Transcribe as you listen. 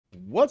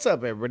What's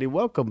up, everybody?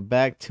 Welcome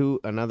back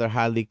to another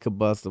highly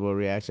combustible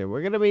reaction.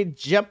 We're gonna be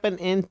jumping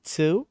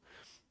into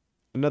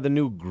another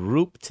new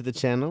group to the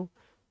channel.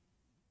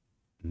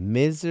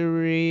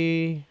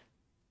 Miserere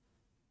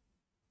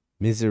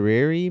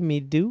mei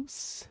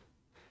Deus.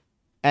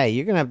 Hey,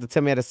 you're gonna have to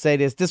tell me how to say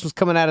this. This was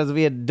coming out as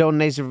via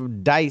donation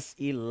from Dice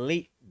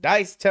Elite.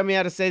 Dice, tell me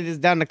how to say this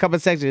down in the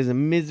comment section. It's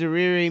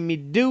Miserere mei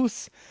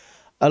Deus.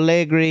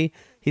 Allegri.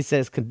 He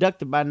says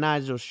conducted by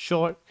Nigel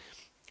Short.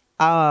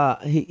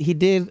 He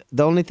did.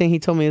 The only thing he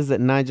told me is that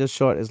Nigel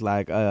Short is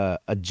like a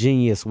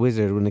genius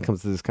wizard when it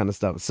comes to this kind of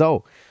stuff.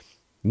 So,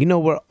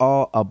 we're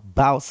all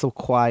about some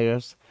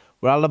choirs.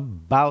 We're all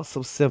about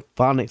some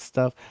symphonic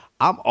stuff.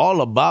 I'm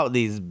all about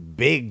these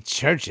big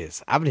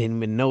churches. I didn't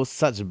even know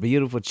such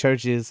beautiful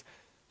churches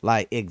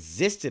like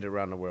existed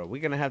around the world.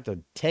 We're gonna have to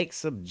take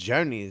some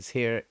journeys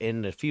here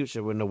in the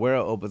future when the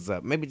world opens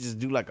up. Maybe just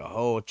do like a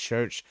whole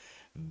church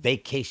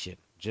vacation.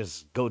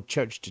 Just go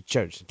church to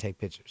church and take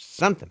pictures.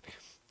 Something.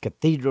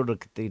 Cathedral to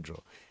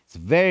cathedral. It's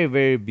very,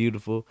 very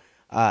beautiful.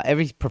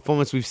 Every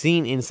performance we've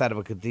seen inside of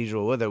a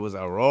cathedral, whether it was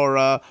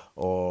Aurora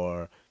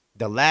or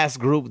the last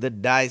group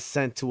that Dice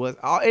sent to us,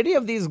 any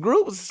of these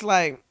groups,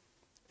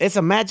 it's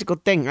a magical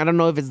thing. I don't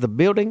know if it's the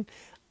building.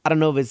 I don't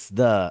know if it's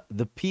the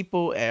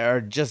people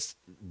are just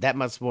that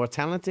much more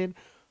talented.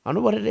 I don't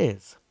know what it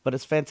is, but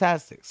it's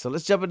fantastic. So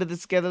let's jump into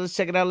this together. Let's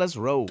check it out. Let's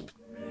roll.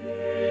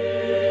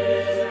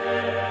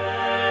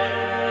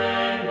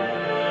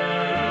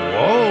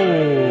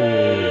 Whoa.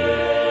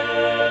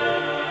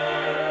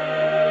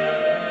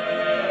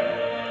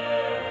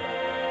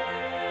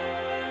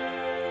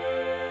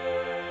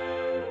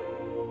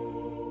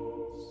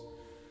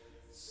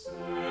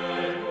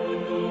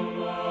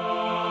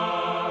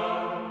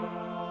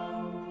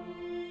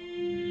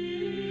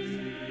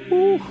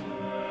 Ooh.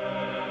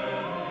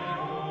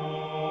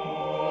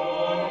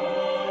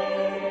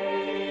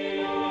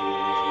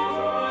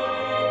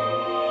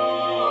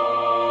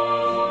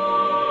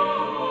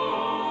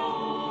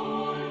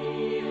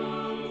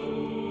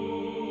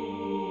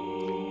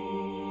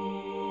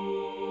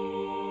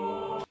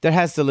 There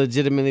has to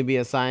legitimately be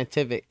a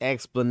scientific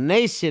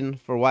explanation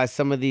for why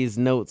some of these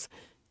notes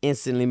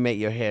instantly make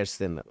your hair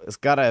stand up. It's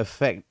got to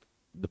affect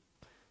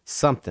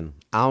something.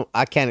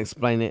 I can't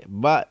explain it,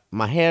 but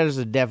my hairs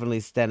are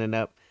definitely standing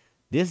up.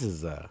 This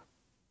is I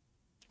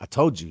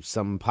told you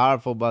something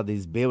powerful about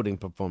these building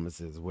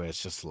performances where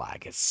it's just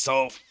like it's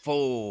so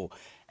full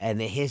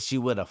and it hits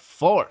you with a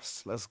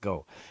force. Let's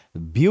go.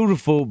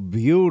 Beautiful,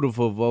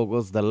 beautiful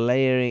vocals. The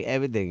layering,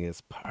 everything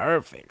is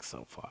perfect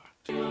so far.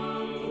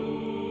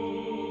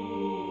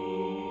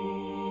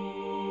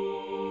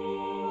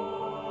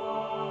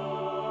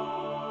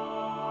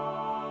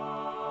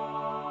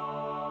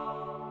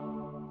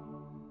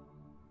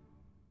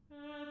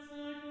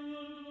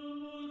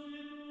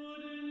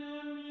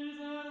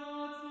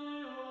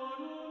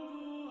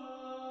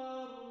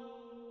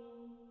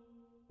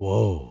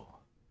 Whoa.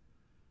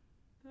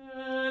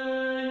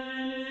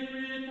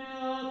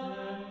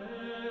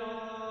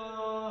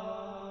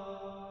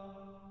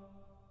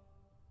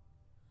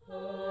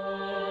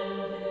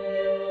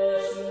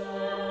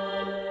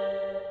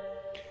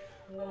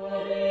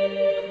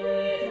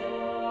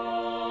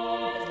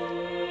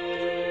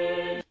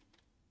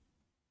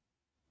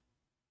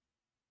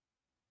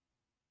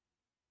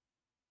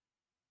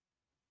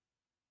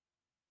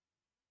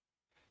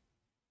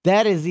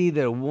 That is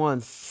either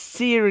one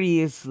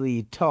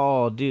seriously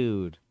tall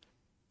dude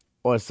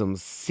or some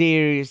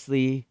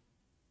seriously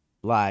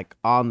like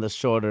on the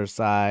shorter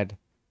side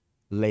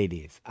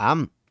ladies.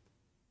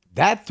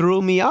 That threw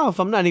me off.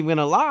 I'm not even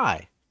gonna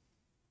lie.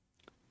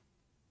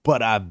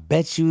 But I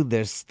bet you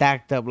they're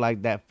stacked up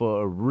like that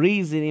for a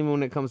reason, even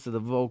when it comes to the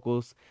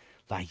vocals.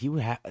 Like you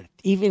have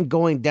even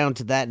going down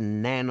to that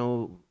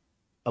nano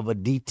of a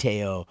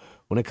detail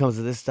when it comes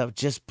to this stuff.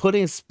 Just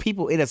putting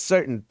people in a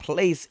certain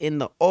place in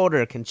the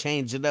order can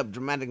change it up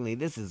dramatically.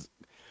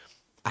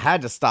 I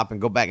had to stop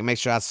and go back and make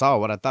sure I saw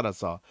what I thought I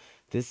saw.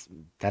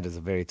 That is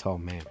a very tall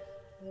man.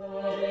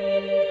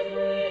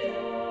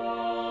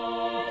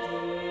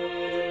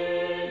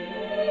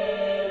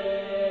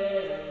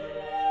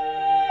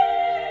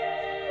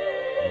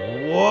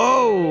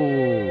 Whoa.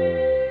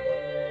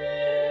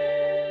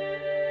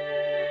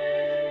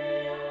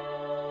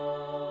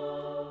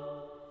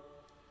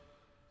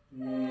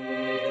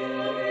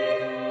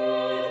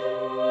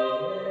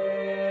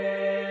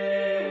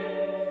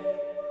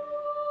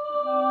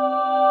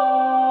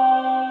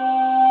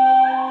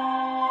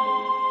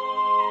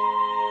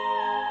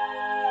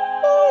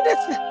 Oh,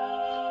 that's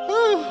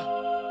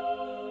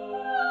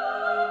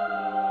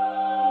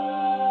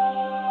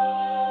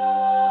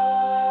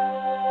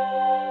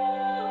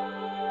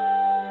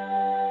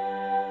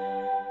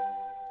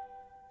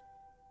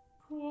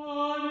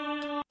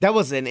That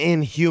was an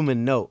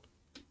inhuman note.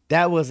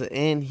 That was an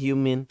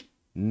inhuman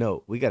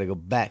note. We got to go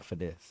back for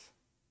this.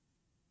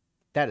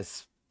 That is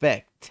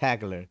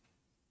spectacular.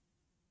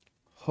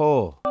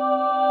 Oh.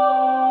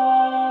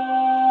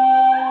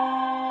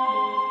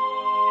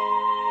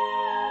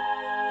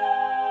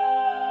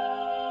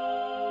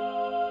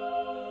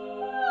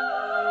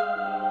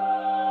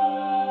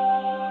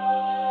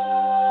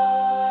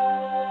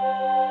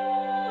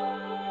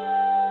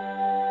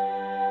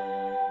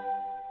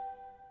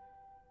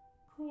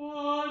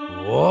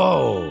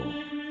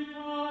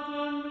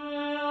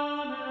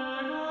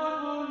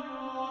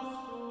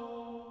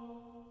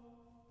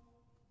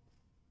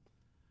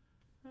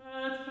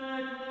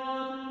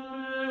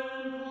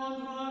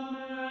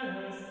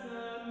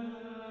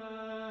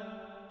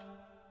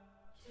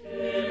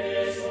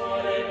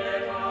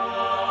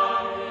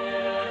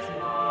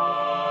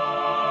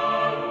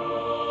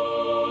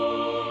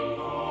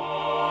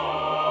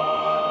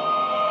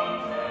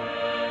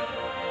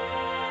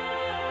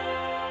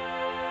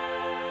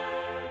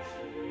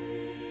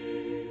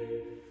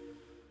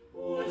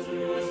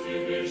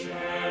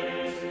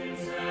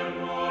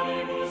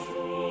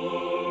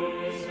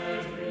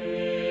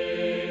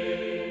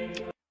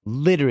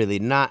 literally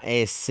not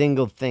a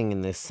single thing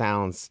in this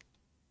sounds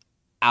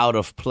out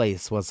of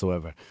place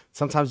whatsoever.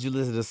 Sometimes you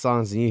listen to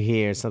songs and you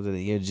hear something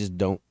that you just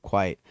doesn't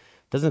quite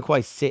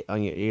sit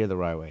on your ear the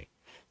right way.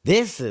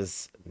 This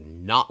is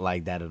not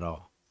like that at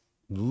all.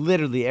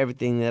 Literally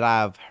everything that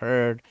I've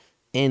heard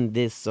in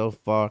this so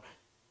far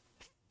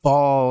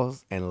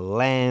falls and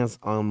lands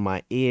on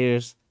my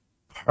ears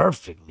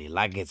perfectly,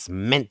 like it's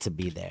meant to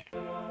be there.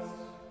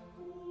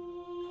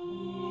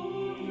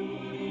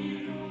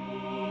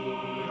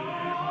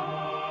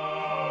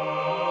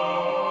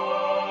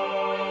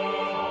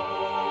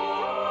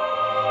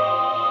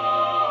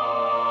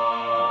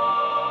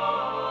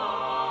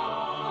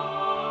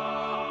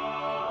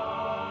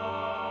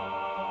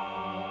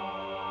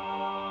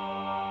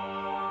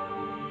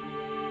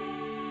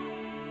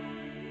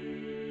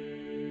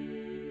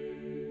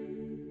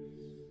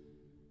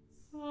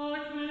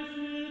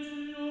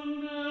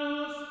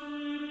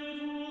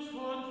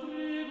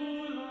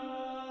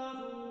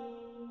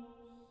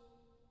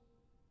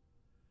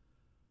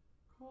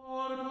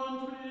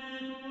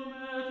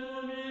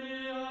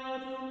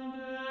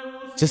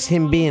 Just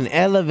him being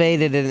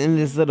elevated and in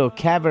this little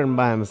cavern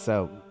by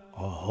himself.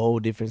 A whole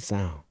different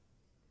sound.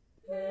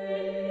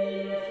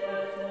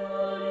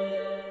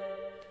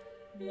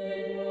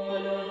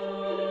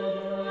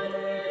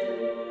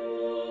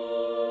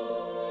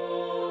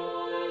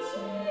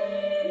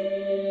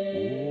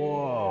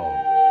 Whoa.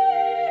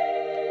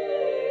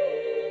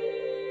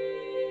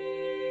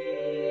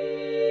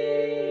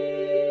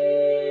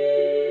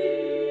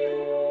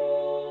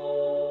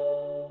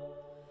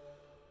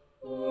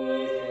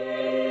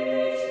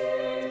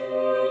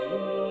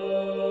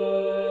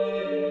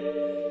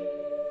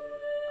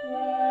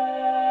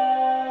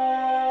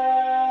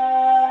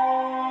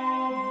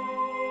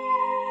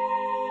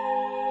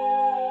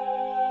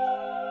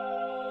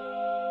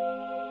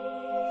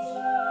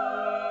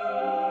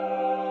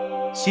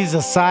 She's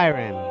a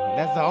siren.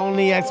 That's the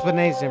only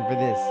explanation for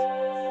this.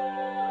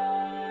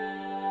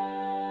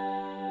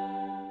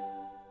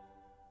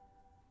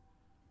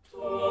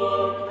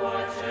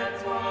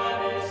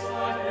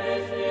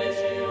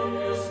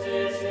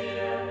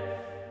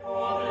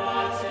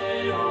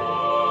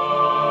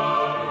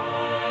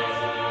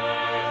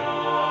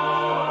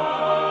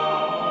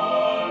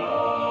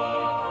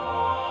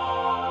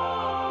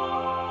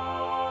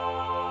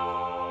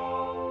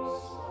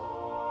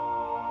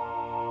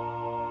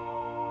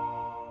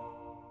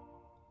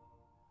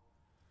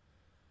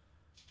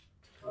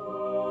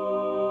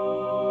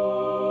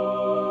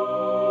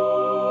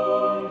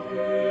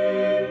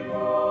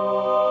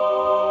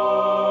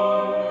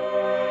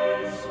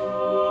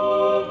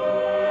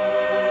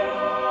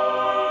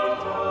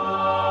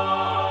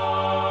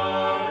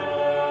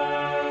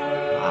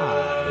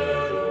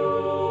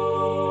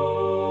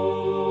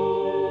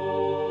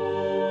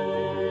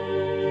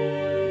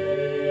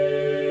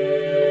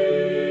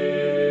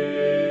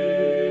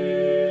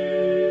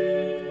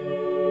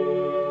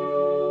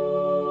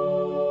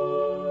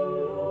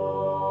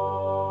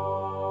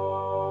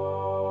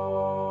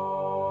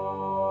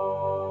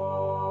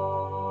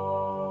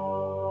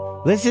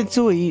 Listen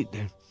to it.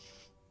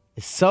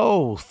 It's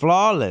so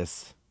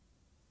flawless.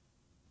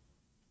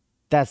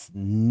 That's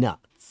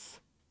nuts.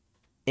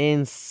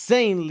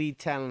 Insanely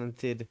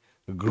talented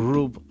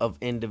group of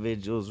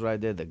individuals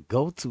right there that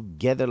go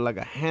together like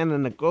a hand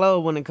in a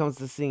glove when it comes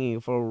to singing,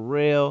 for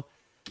real.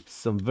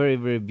 Some very,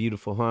 very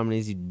beautiful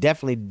harmonies. You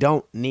definitely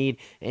don't need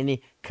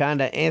any kind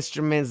of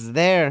instruments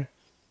there.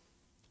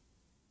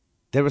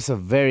 There were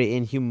some very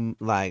inhuman,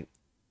 like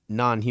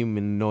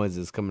non-human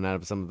noises coming out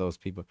of some of those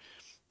people.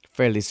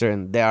 Fairly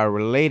certain they are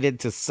related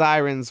to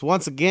sirens.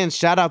 Once again,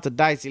 shout out to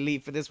Dice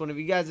Elite for this one. If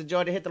you guys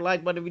enjoyed it, hit the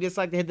like button. If you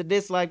dislike it, hit the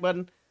dislike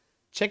button.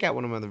 Check out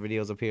one of my other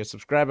videos up here.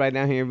 Subscribe right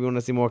down here if you want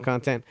to see more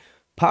content,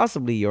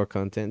 possibly your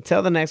content.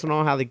 Tell the next one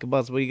on how they can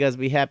bust. Will you guys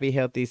be happy,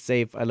 healthy,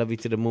 safe? I love you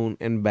to the moon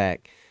and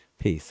back.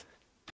 Peace.